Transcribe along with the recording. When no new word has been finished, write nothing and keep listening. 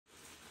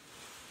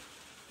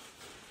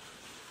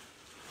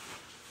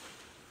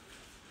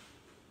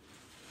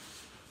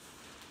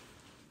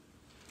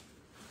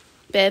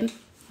Babe,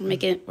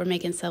 we're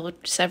making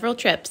several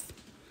trips.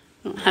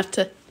 We don't have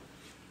to.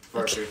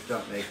 Workers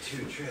don't make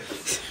 2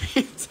 trips.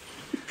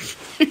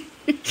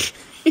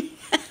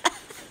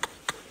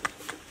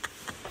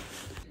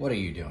 What are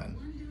you doing?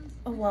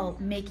 Oh, well,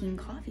 making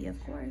coffee,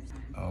 of course.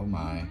 Oh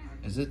my,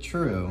 is it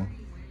true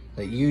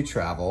that you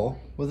travel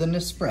with an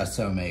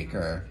espresso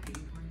maker?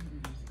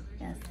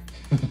 Yes.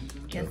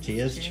 Guilty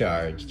as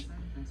charged.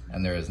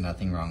 And there is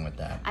nothing wrong with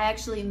that. I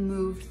actually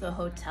moved the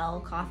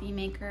hotel coffee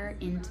maker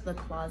into the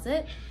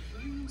closet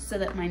so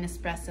that my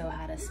Nespresso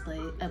had a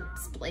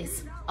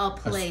place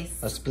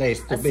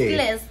to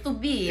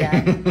be.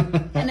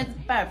 And it's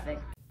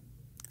perfect.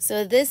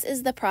 So this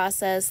is the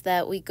process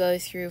that we go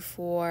through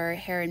for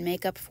hair and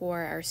makeup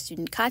for our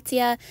student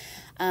Katya.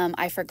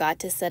 I forgot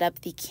to set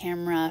up the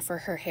camera for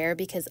her hair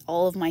because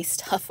all of my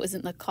stuff was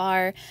in the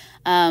car.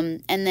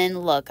 And then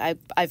look,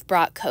 I've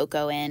brought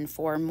Coco in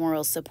for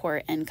moral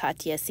support, and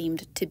Katya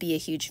seemed to be a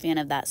huge fan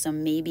of that. So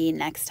maybe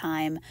next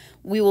time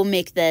we will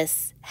make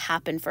this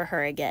happen for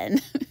her again.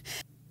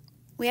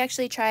 We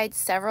actually tried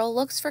several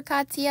looks for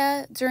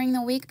Katya during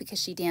the week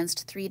because she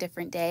danced 3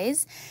 different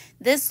days.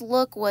 This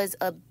look was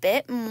a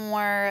bit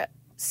more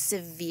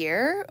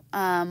severe,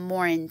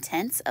 more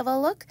intense of a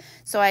look.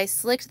 So I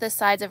slicked the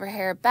sides of her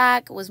hair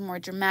back, was more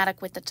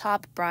dramatic with the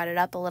top, brought it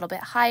up a little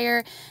bit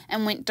higher,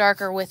 and went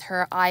darker with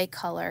her eye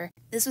color.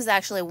 This was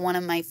actually one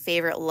of my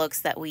favorite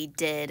looks that we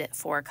did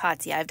for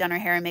Katya. I've done her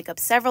hair and makeup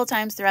several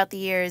times throughout the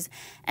years,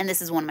 and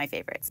this is one of my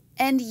favorites.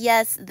 And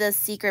yes, the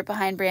secret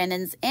behind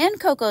Brandon's and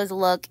Coco's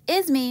look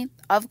is me,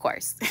 of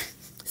course.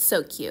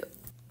 So cute.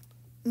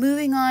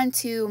 Moving on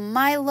to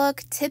my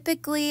look,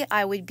 typically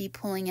I would be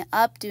pulling it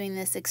up, doing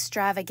this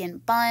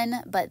extravagant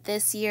bun, but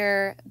this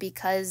year,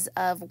 because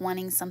of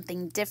wanting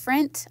something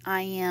different,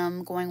 I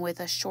am going with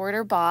a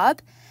shorter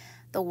bob,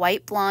 the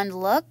white blonde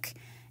look,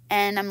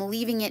 and I'm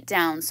leaving it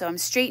down. So I'm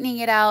straightening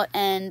it out,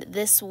 and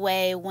this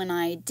way when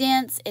I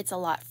dance, it's a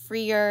lot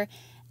freer,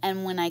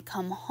 and when I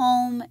come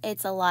home,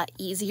 it's a lot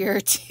easier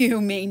to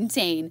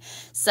maintain.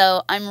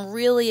 So I'm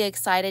really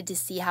excited to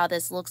see how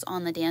this looks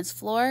on the dance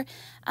floor.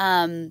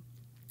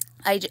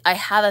 I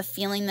have a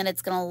feeling that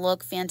it's going to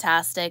look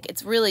fantastic.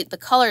 It's really, the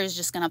color is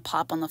just going to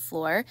pop on the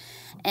floor.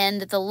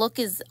 And the look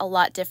is a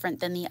lot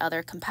different than the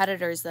other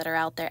competitors that are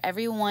out there.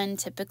 Everyone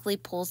typically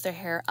pulls their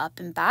hair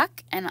up and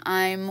back, and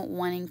I'm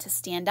wanting to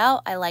stand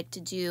out. I like to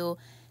do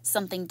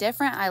something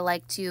different. I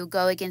like to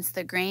go against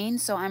the grain.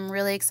 So I'm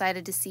really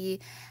excited to see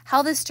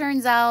how this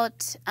turns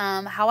out,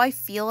 how I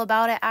feel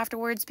about it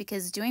afterwards,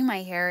 because doing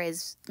my hair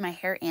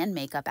and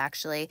makeup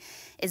actually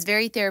is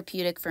very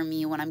therapeutic for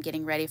me when I'm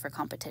getting ready for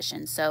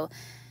competition. So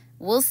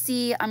we'll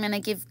see. I'm going to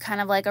give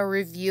kind of like a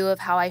review of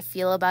how I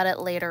feel about it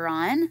later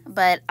on,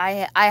 but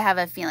I have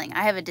a feeling.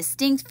 I have a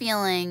distinct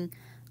feeling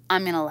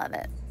I'm going to love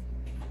it.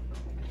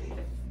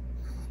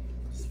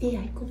 She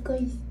said hi, Coco.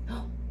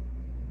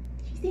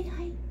 She said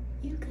hi.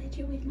 You good?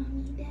 You're with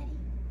mommy and daddy?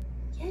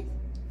 Yes?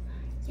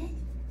 Yes?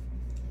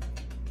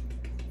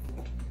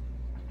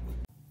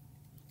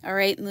 All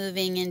right,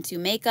 moving into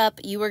makeup.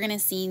 You were going to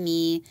see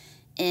me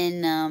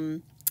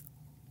in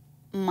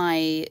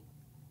my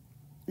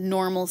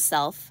normal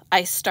self.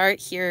 I start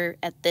here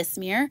at this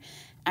mirror.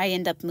 I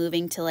end up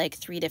moving to like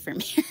 3 different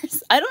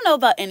mirrors. I don't know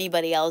about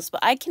anybody else,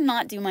 but I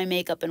cannot do my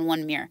makeup in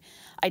one mirror.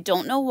 I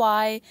don't know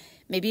why.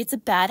 Maybe it's a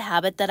bad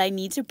habit that I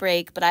need to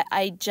break, but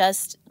I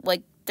just,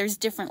 like, there's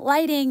different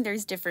lighting,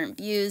 there's different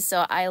views,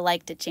 so I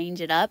like to change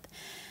it up.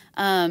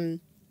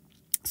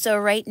 So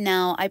right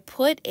now, I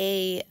put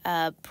a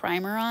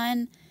primer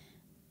on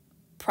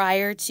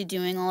prior to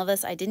doing all of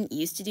this. I didn't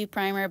used to do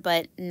primer,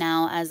 but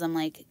now as I'm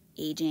like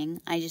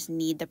aging, I just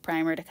need the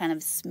primer to kind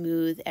of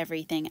smooth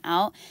everything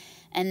out.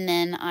 And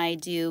then I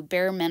do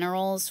Bare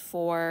Minerals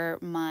for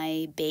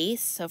my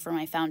base, so for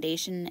my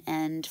foundation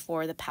and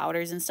for the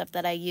powders and stuff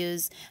that I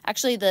use.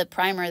 Actually, the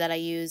primer that I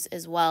use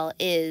as well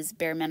is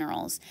Bare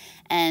Minerals.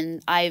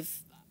 And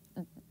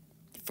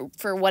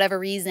for whatever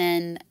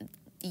reason,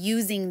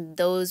 using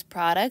those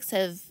products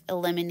have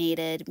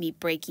eliminated me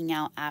breaking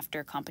out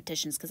after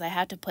competitions because I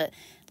have to put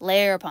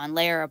layer upon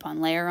layer upon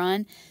layer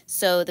on.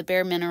 So the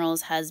Bare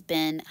Minerals has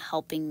been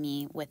helping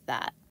me with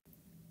that.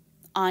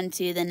 On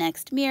to the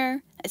next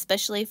mirror,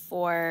 especially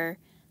for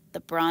the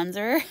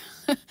bronzer,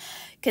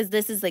 because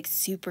this is like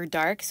super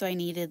dark, so I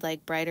needed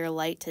like brighter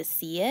light to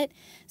see it.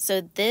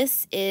 So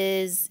this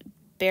is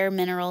Bare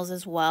Minerals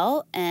as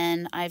well,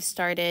 and I've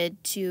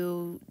started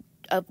to,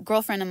 a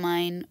girlfriend of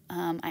mine,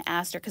 I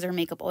asked her, because her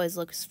makeup always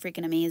looks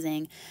freaking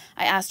amazing,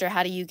 I asked her,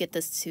 how do you get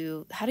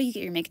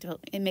your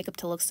makeup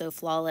to look so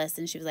flawless?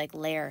 And she was like,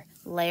 layer,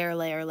 layer,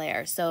 layer,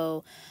 layer.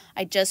 So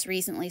I just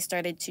recently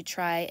started to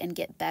try and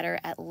get better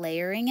at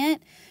layering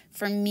it.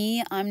 For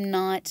me, I'm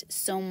not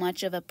so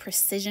much of a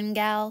precision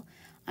gal.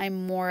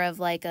 I'm more of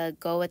like a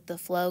go with the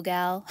flow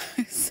gal.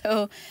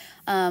 So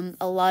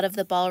a lot of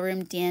the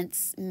ballroom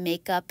dance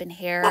makeup and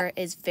hair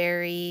is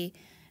very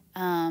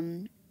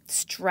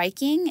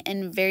striking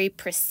and very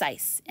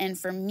precise. And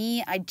for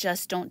me, I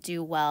just don't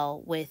do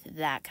well with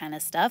that kind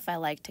of stuff. I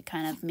like to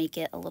kind of make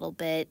it a little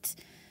bit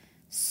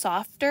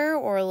softer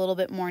or a little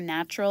bit more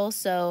natural.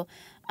 So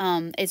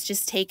it's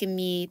just taken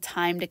me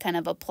time to kind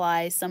of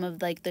apply some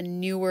of like the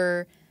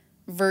newer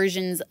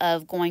versions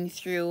of going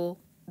through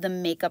the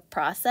makeup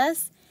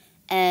process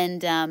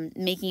and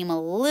making them a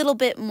little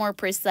bit more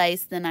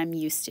precise than I'm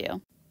used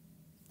to.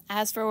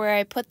 As for where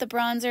I put the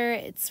bronzer,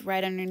 it's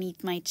right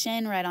underneath my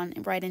chin,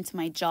 right into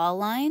my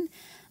jawline.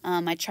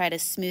 I try to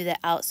smooth it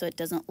out so it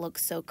doesn't look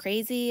so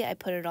crazy. I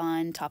put it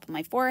on top of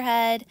my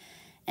forehead,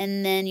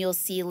 and then you'll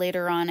see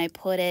later on I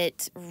put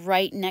it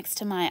right next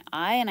to my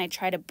eye, and I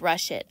try to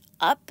brush it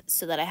up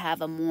so that I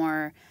have a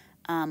more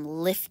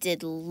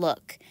lifted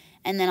look.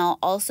 And then I'll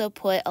also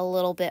put a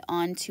little bit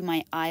onto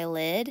my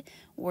eyelid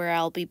where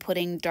I'll be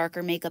putting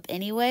darker makeup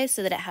anyway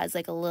so that it has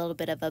like a little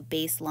bit of a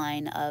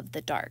baseline of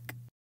the dark.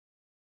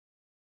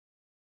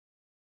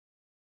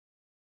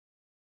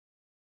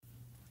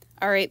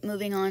 All right,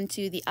 moving on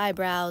to the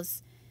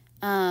eyebrows.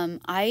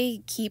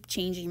 I keep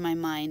changing my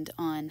mind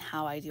on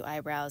how I do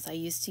eyebrows. I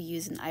used to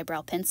use an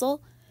eyebrow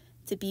pencil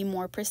to be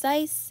more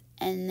precise,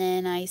 and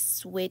then I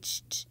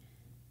switched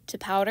to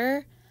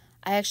powder.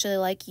 I actually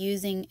like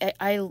using,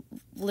 I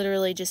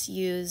literally just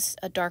use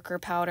a darker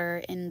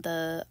powder in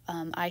the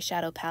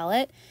eyeshadow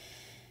palette,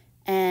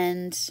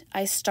 and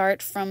I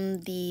start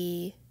from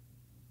the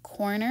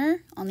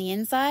corner on the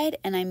inside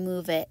and I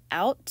move it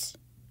out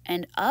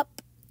and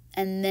up,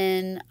 and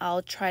then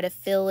I'll try to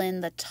fill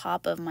in the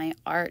top of my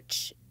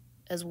arch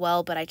as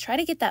well, but I try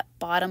to get that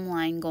bottom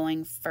line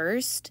going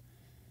first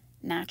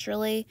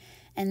naturally,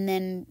 and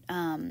then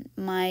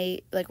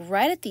like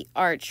right at the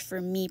arch, for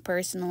me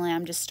personally,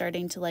 I'm just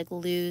starting to like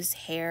lose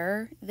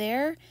hair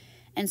there,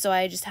 and so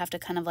I just have to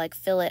kind of like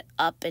fill it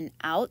up and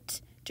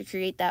out to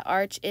create that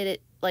arch.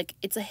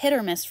 It's a hit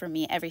or miss for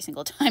me every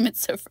single time.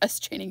 It's so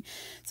frustrating.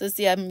 So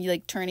see, I'm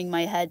like turning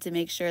my head to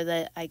make sure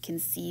that I can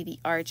see the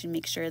arch and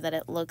make sure that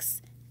it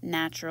looks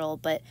natural,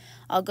 but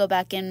I'll go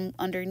back in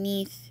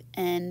underneath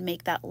and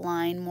make that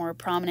line more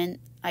prominent.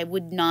 I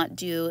would not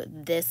do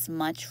this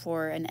much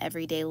for an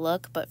everyday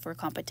look, but for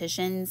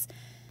competitions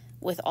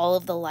with all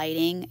of the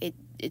lighting,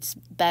 it's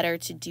better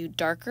to do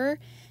darker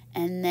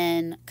and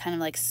then kind of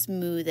like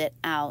smooth it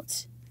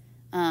out.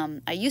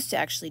 I used to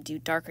actually do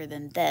darker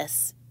than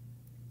this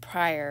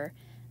prior,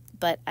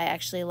 but I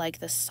actually like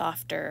the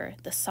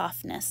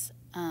softness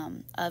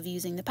of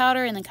using the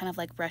powder and then kind of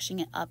like brushing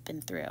it up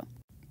and through.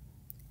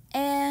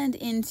 And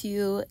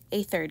into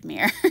a third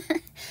mirror.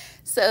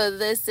 So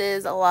this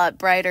is a lot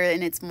brighter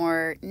and it's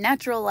more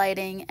natural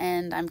lighting,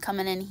 and I'm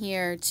coming in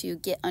here to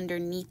get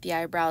underneath the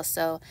eyebrows.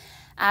 So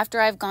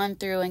after I've gone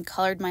through and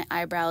colored my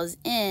eyebrows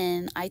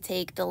in, I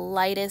take the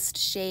lightest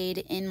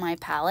shade in my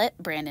palette.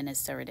 Brandon is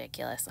so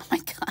ridiculous. Oh my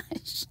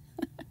gosh.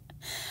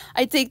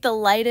 I take the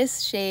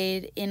lightest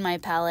shade in my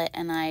palette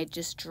and I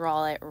just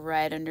draw it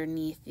right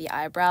underneath the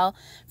eyebrow.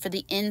 For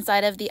the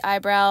inside of the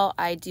eyebrow,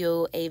 I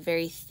do a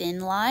very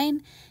thin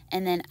line,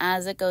 and then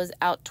as it goes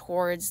out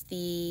towards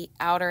the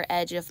outer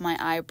edge of my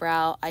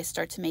eyebrow, I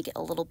start to make it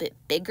a little bit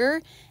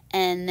bigger,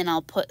 and then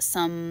I'll put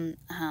some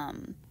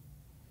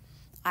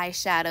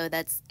eyeshadow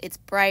it's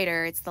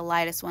brighter. It's the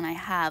lightest one I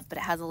have, but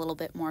it has a little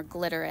bit more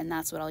glitter, and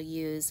that's what I'll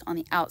use on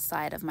the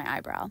outside of my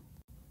eyebrow.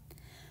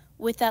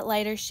 With that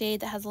lighter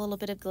shade that has a little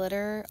bit of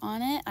glitter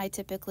on it, I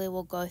typically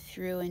will go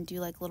through and do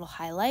like little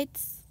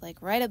highlights,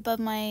 like right above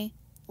my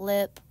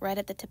lip, right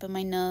at the tip of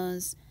my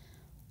nose,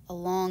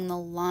 along the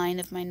line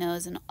of my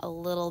nose, and a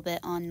little bit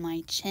on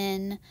my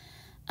chin.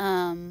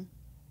 I'll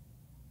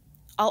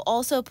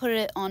also put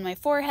it on my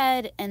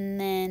forehead and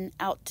then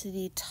out to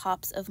the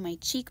tops of my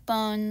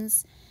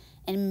cheekbones,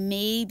 and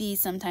maybe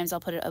sometimes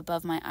I'll put it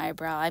above my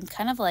eyebrow.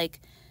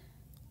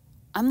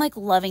 I'm like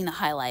loving the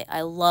highlight.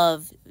 I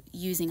love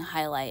using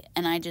highlight,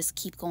 and I just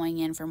keep going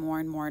in for more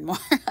and more and more.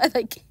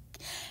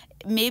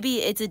 Maybe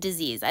it's a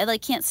disease. I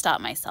can't stop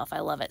myself. I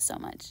love it so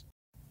much.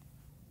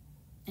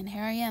 And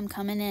here I am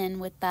coming in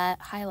with that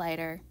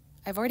highlighter.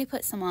 I've already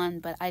put some on,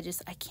 but I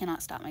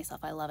cannot stop myself.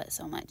 I love it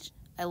so much.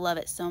 I love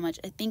it so much.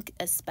 I think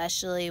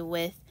especially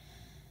when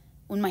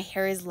my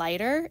hair is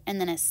lighter, and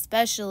then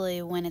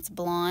especially when it's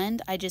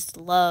blonde, I just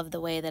love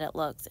the way that it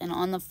looks. And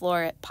on the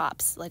floor, it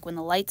pops. Like when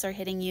the lights are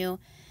hitting you,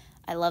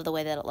 I love the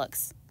way that it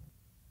looks.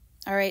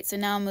 All right, so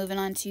now I'm moving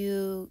on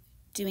to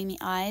doing the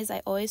eyes.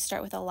 I always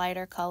start with a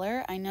lighter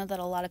color. I know that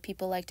a lot of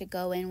people like to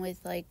go in with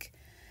like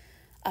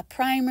a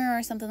primer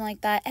or something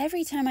like that.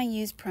 Every time I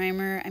use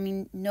primer, I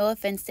mean, no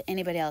offense to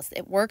anybody else,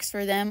 it works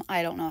for them.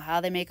 I don't know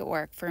how they make it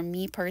work. For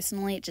me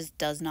personally, it just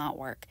does not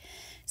work.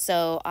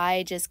 So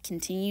I just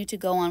continue to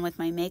go on with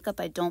my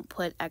makeup. I don't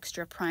put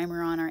extra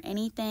primer on or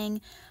anything.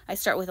 I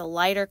start with a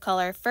lighter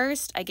color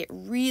first. I get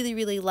really,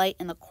 really light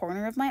in the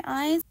corner of my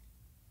eyes,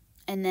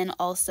 and then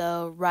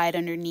also right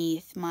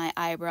underneath my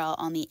eyebrow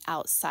on the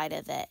outside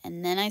of it.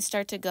 And then I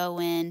start to go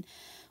in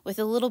with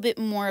a little bit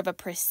more of a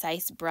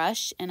precise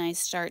brush, and I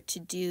start to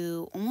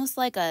do almost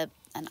like an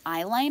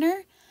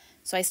eyeliner.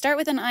 So I start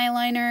with an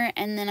eyeliner,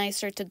 and then I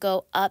start to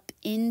go up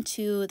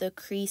into the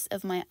crease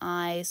of my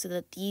eye so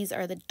that these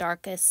are the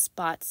darkest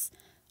spots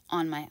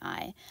on my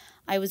eye.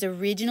 I was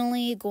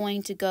originally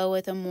going to go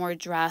with a more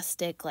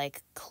drastic,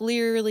 like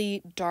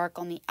clearly dark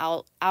on the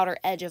outer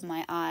edge of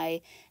my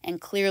eye and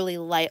clearly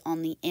light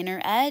on the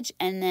inner edge.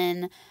 And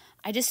then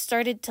I just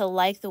started to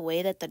like the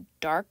way that the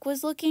dark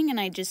was looking, and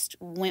I just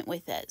went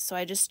with it. So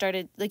I just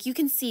started, like you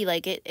can see,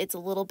 like it's a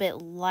little bit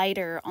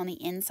lighter on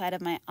the inside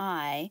of my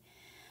eye.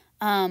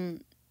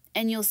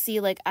 And you'll see,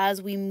 like,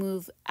 as we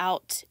move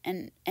out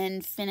and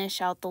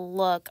finish out the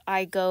look,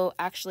 I go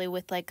actually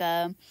with like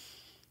a,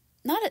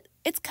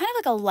 it's kind of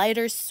like a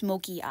lighter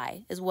smoky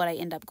eye is what I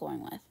end up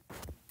going with.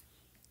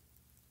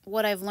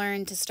 What I've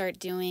learned to start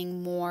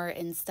doing more,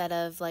 instead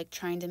of like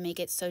trying to make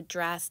it so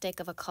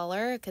drastic of a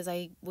color because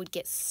I would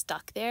get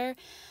stuck there,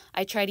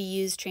 I try to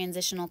use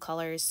transitional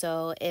colors.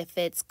 So if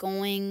it's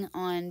going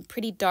on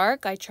pretty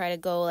dark, I try to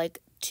go like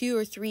 2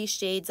 or 3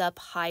 shades up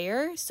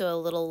higher, so a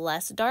little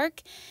less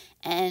dark,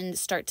 and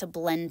start to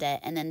blend it.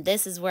 And then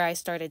this is where I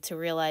started to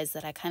realize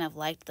that I kind of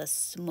liked the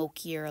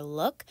smokier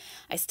look.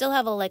 I still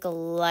have a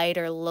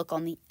lighter look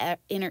on the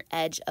inner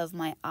edge of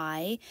my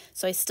eye,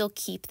 so I still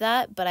keep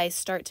that, but I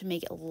start to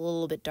make it a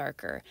little bit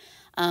darker.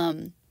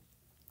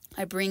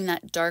 I bring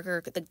that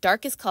the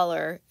darkest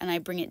color, and I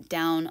bring it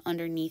down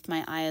underneath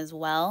my eye as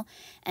well.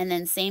 And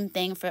then same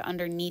thing for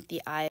underneath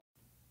the eye.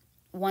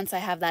 Once I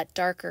have that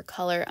darker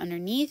color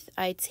underneath,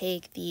 I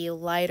take the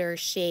lighter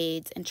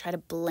shades and try to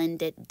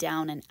blend it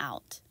down and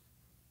out.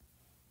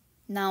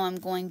 Now I'm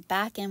going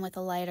back in with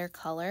a lighter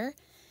color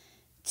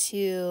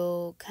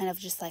to kind of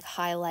just like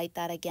highlight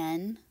that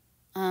again,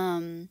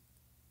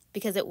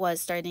 because it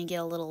was starting to get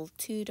a little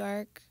too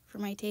dark for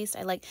my taste.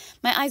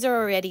 My eyes are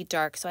already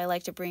dark, so I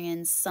like to bring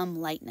in some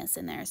lightness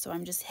in there. So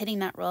I'm just hitting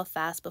that real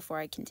fast before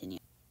I continue.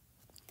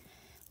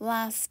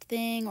 Last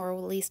thing, or at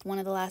least one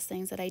of the last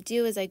things that I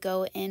do, is I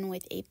go in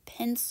with a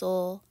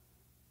pencil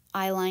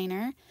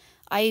eyeliner.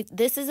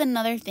 This is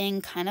another thing,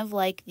 kind of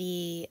like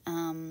the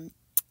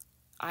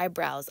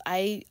eyebrows.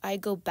 I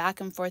go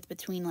back and forth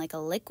between like a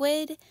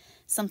liquid,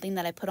 something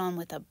that I put on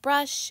with a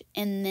brush,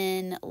 and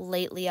then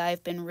lately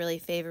I've been really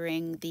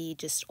favoring the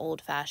just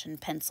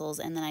old-fashioned pencils,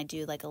 and then I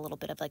do like a little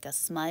bit of like a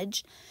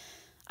smudge.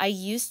 I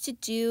used to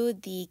do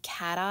the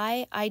cat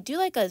eye. I do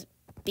like a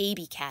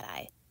baby cat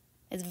eye.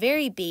 It's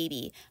very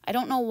baby. I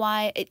don't know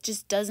why it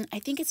just doesn't. I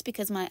think it's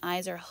because my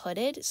eyes are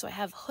hooded. So I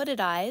have hooded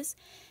eyes.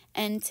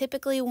 And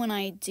typically when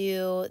I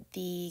do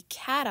the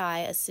cat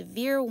eye, a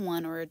severe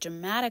one or a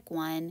dramatic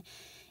one,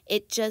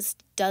 it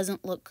just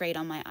doesn't look great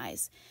on my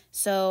eyes.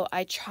 So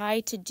I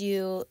try to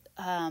do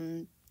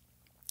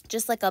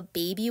just like a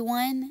baby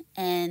one,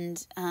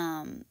 and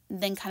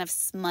then kind of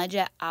smudge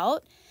it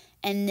out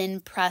and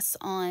then press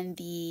on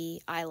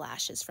the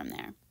eyelashes from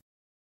there.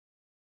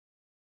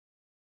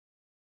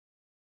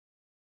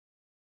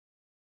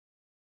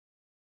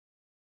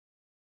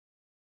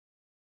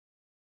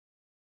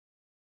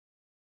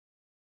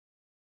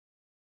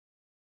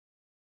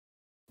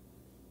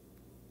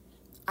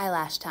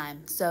 Eyelash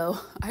time. So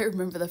I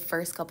remember the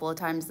first couple of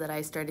times that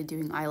I started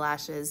doing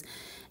eyelashes,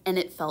 and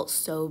it felt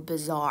so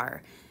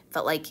bizarre. It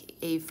felt like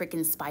a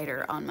freaking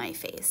spider on my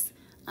face.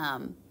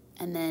 And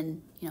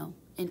then,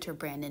 enter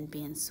Brandon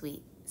being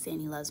sweet, saying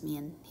he loves me,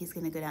 and he's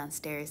gonna go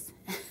downstairs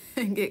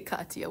and get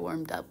Katya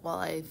warmed up while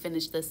I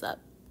finish this up.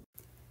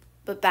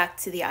 But back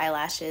to the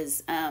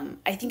eyelashes.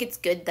 I think it's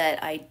good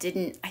that I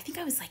think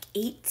I was like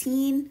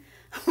 18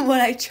 when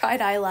I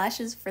tried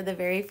eyelashes for the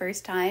very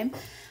first time.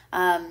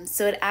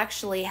 So it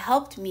actually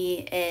helped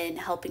me in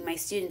helping my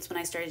students when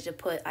I started to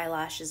put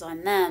eyelashes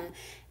on them,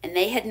 and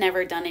they had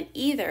never done it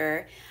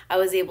either. I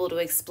was able to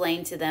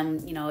explain to them,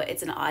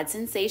 it's an odd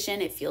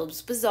sensation. It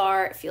feels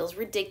bizarre. It feels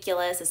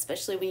ridiculous,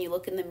 especially when you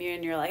look in the mirror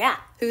and you're like,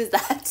 who's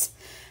that?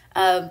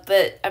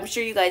 But I'm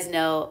sure you guys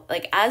know,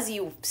 like, as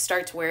you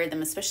start to wear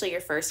them, especially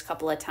your first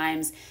couple of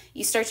times,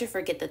 you start to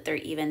forget that they're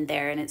even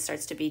there, and it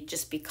starts to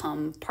just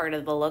become part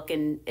of the look,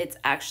 and it's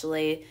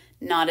actually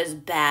not as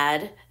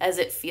bad as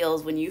it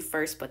feels when you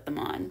first put them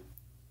on.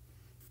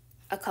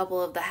 A couple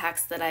of the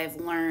hacks that I've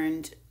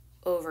learned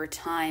over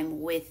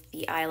time with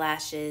the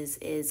eyelashes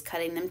is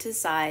cutting them to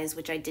size,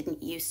 which I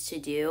didn't used to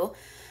do.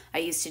 I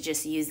used to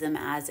just use them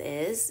as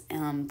is.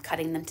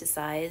 Cutting them to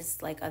size,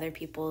 like other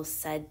people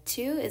said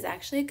to, is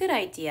actually a good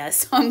idea.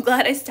 So I'm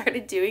glad I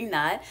started doing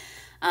that.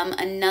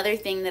 Another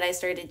thing that I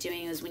started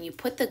doing is when you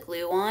put the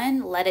glue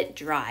on, let it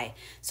dry.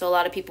 So a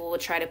lot of people will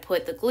try to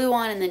put the glue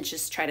on and then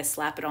just try to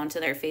slap it onto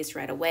their face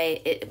right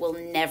away. It will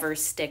never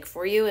stick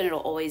for you, and it'll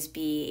always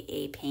be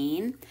a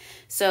pain.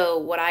 So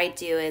what I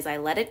do is I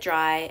let it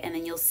dry, and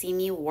then you'll see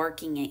me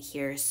working it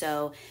here.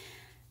 So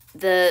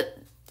the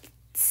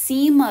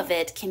seam of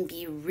it can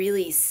be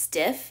really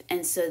stiff,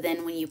 and so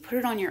then when you put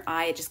it on your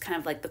eye, it just kind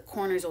of like the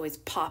corners always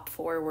pop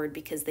forward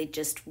because they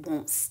just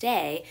won't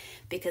stay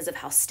because of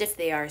how stiff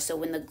they are. So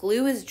when the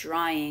glue is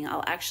drying,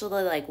 I'll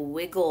actually like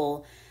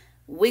wiggle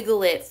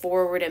it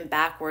forward and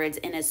backwards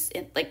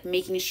like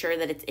making sure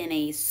that it's in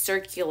a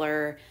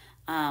circular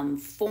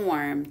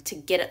form to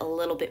get it a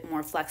little bit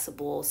more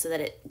flexible, so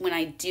that when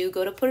I do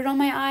go to put it on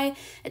my eye,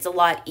 it's a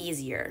lot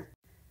easier.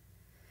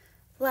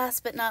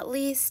 Last but not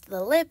least,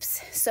 the lips.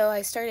 So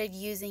I started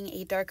using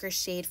a darker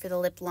shade for the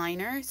lip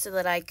liner so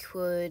that I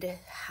could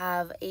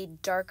have a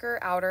darker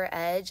outer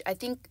edge. I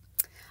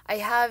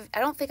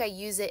don't think I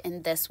use it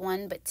in this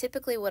one, but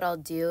typically what I'll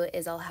do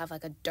is I'll have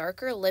like a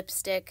darker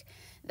lipstick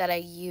that I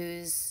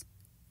use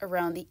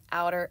around the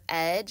outer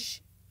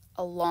edge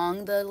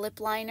along the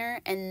lip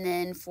liner, and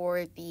then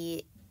for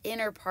the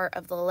inner part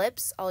of the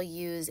lips, I'll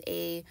use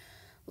a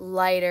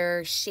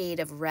lighter shade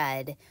of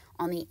red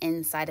on the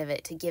inside of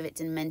it to give it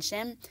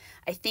dimension.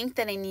 I think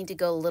that I need to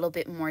go a little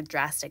bit more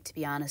drastic, to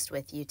be honest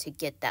with you, to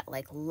get that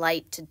like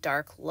light to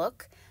dark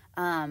look,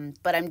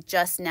 but I'm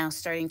just now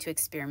starting to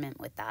experiment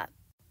with that.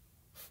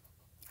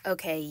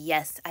 Okay,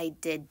 yes, I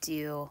did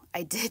do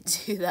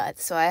that.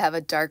 So I have a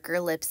darker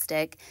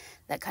lipstick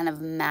that kind of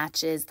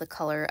matches the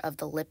color of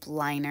the lip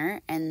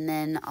liner, and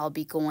then I'll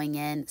be going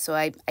in. So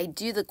I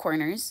do the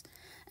corners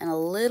and a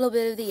little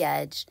bit of the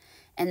edge,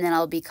 and then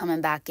I'll be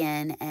coming back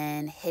in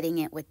and hitting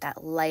it with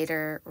that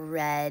lighter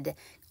red,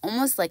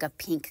 almost like a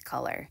pink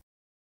color.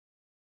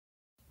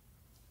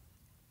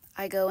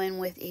 I go in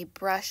with a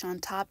brush on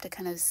top to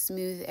kind of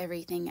smooth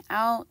everything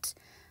out.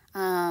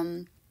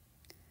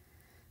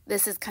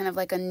 This is kind of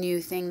like a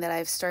new thing that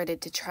I've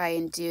started to try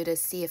and do to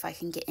see if I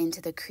can get into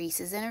the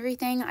creases and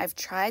everything. I've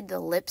tried the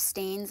lip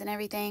stains and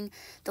everything.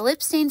 The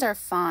lip stains are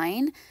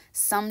fine.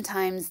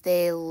 Sometimes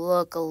they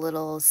look a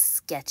little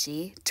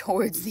sketchy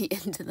towards the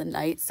end of the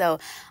night. So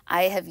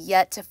I have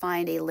yet to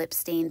find a lip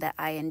stain that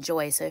I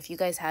enjoy. So if you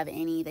guys have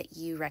any that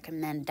you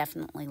recommend,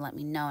 definitely let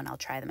me know and I'll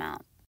try them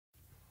out.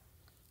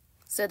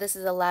 So this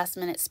is a last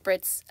minute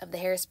spritz of the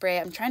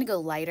hairspray. I'm trying to go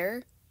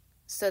lighter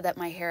so that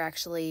my hair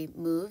actually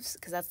moves,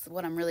 because that's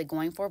what I'm really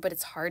going for, but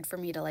it's hard for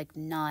me to like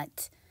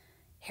not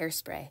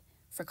hairspray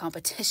for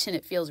competition.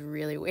 It feels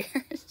really weird.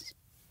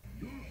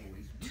 Your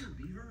voice will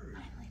be heard.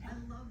 I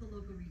love the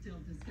local retail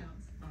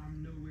discounts.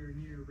 I'm nowhere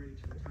near ready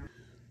to retire.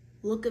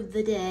 Look of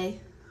the day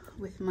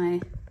with my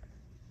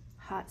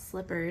hot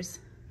slippers.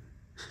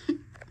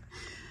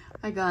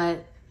 I got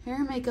hair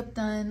and makeup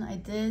done. I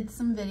did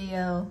some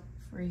video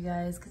for you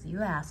guys because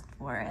you asked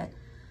for it.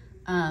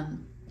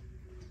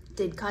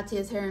 Did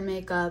Katya's hair and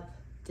makeup,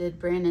 did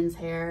Brandon's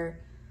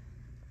hair,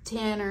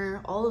 Tanner,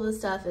 all of the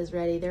stuff is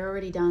ready. They're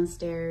already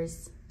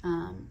downstairs,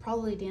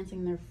 probably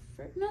dancing their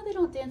no, they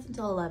don't dance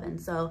until 11.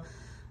 So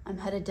I'm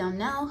headed down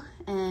now,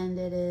 and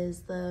it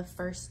is the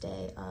first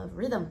day of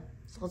rhythm.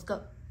 So let's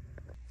go.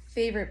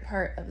 Favorite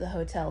part of the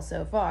hotel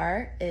so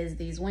far is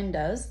these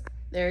windows.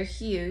 They're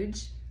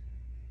huge.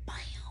 Bam!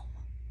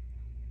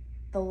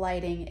 The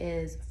lighting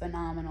is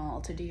phenomenal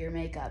to do your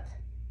makeup.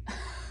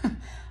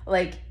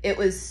 Like, it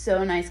was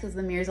so nice because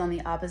the mirror's on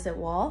the opposite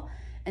wall,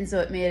 and so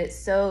it made it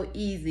so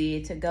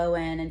easy to go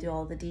in and do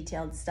all the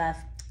detailed stuff.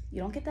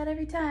 You don't get that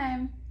every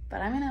time,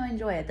 but I'm gonna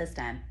enjoy it this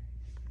time.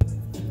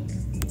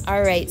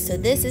 All right, so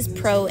this is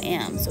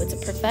Pro-Am. So it's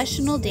a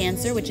professional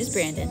dancer, which is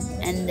Brandon,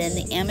 and then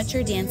the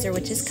amateur dancer,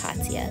 which is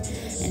Katya.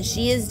 And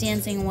she is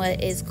dancing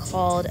what is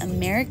called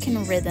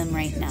American Rhythm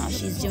right now.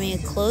 She's doing a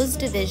closed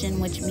division,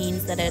 which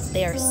means that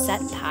they are set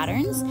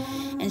patterns,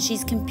 and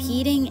she's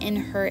competing in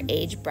her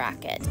age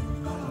bracket,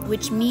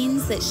 which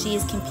means that she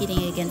is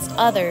competing against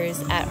others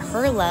at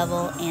her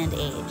level and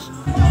age.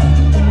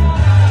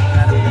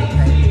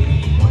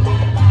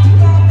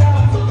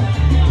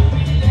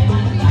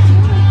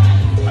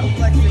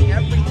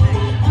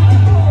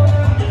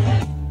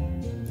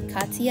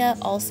 Katya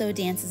also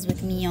dances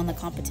with me on the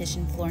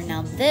competition floor.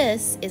 Now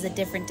this is a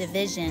different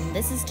division.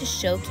 This is to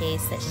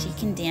showcase that she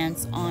can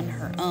dance on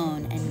her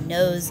own and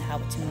knows how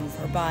to move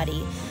her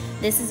body.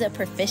 This is a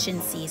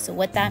proficiency, so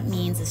what that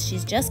means is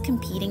she's just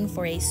competing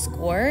for a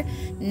score,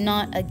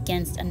 not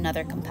against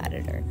another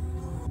competitor.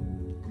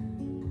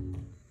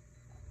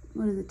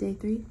 What is it, day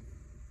 3?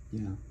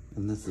 Yeah,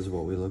 and this is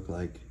what we look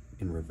like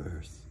in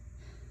reverse.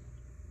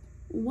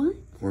 What?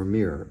 We're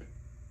mirrored.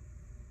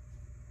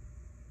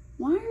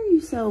 Why are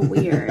you so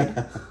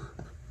weird?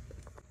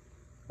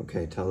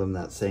 Okay, tell them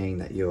that saying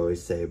that you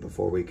always say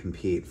before we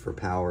compete for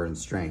power and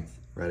strength.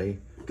 Ready?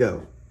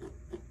 Go.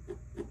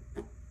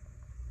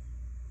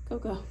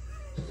 Go.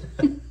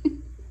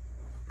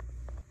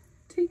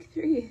 Take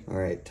 3. All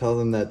right, tell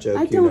them that joke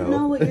I don't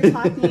know what you're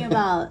talking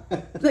about.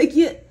 Like,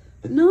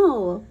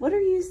 no, what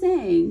are you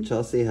saying?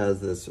 Chelsea has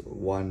this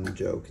one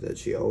joke that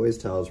she always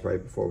tells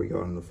right before we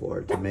go on the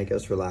floor to make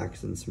us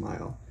relax and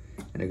smile.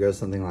 And it goes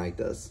something like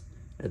this.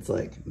 It's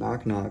like,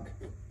 knock, knock.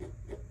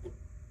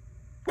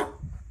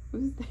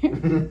 Who's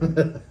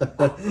there?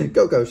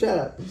 Coco, shut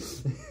up.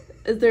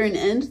 Is there an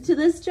end to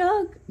this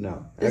joke?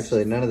 No,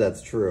 actually, none of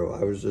that's true.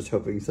 I was just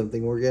hoping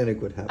something organic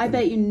would happen. I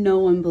bet you no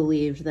one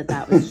believed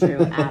that was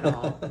true at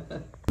all.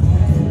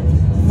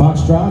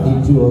 Foxtrot,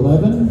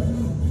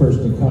 8-2-11.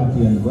 First to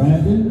Katya and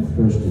Brandon.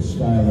 First to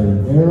Skylar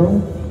and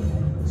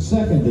Daryl.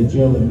 Second to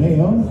Joe and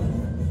Mayo.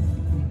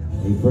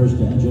 First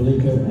to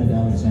Angelica and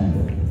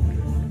Alexander.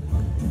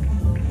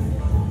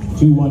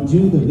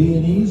 2-1-2, the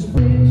Viennese.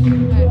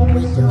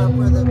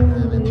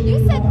 You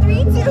said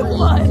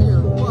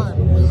 3-2-1.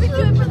 We do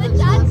it for the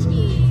Dutch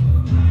team.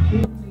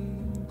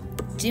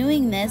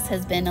 Doing this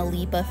has been a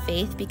leap of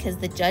faith because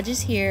the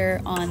judges here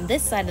on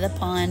this side of the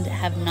pond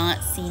have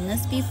not seen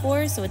this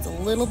before, so it's a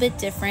little bit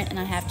different and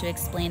I have to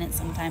explain it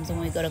sometimes when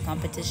we go to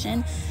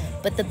competition.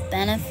 But the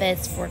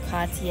benefits for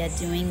Katya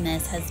doing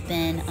this has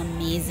been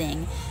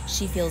amazing.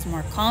 She feels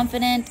more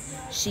confident.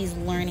 She's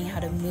learning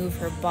how to move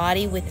her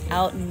body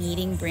without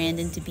needing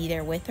Brandon to be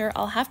there with her.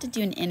 I'll have to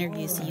do an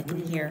interview so you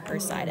can hear her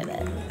side of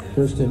it.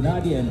 First to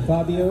Nadia and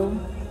Fabio.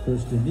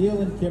 First to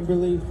Neil and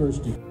Kimberly.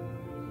 First to...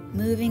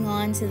 Moving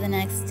on to the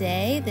next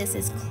day, this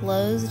is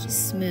closed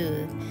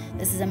smooth.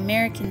 This is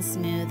American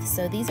smooth,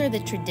 so these are the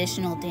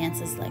traditional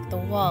dances like the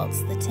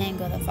waltz, the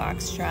tango, the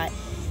foxtrot.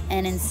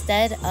 And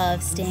instead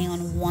of staying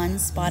on one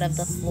spot of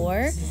the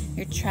floor,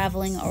 you're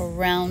traveling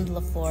around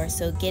the floor.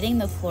 So getting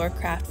the floor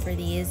craft for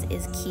these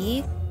is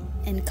key.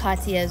 And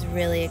Katya is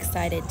really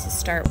excited to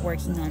start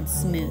working on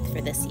smooth for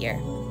this year.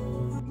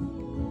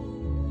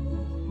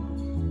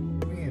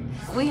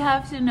 We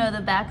have to know the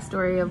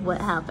backstory of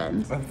what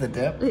happened. Of the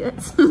dip?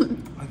 Yes.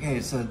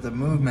 Okay, so the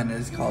movement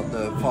is called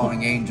the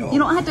falling angel. You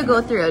don't have to go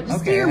through it,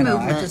 just do your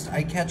movement.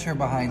 I catch her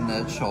behind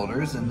the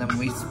shoulders and then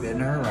we spin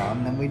her around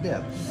and then we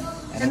dip.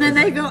 And then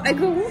I go.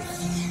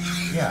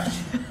 Yeah.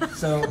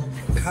 So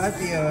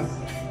Katya,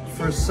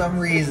 for some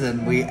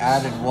reason, we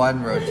added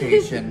one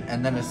rotation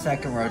and then a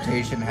second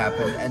rotation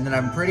happened and then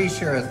I'm pretty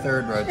sure a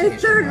third rotation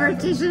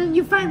happened. And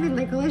you finally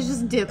like, let's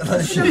just dip.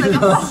 Let's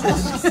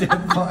just dip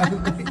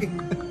finally.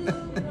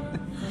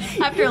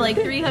 After like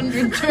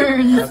 300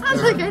 turns. I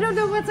was like, I don't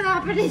know what's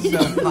happening. So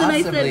Then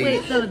I said, possibly,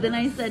 wait, so then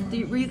I said,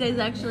 were you guys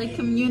actually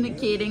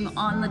communicating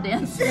on the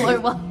dance floor?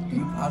 Well,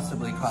 you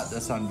possibly caught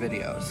this on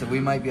video, so we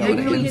might be able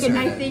to insert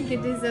I it. think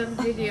it is on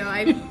video.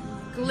 I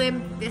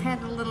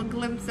had a little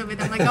glimpse of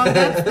it. I'm like, oh,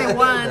 that's the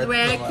one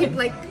where I keep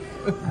like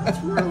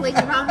twirling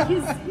around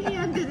his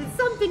hand and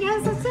something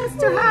has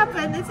to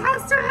happen. It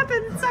has to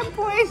happen at some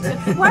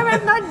point. Why am I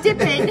not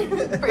dipping?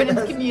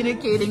 Brandon's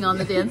communicating on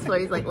the dance floor.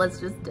 He's like, let's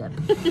just dip.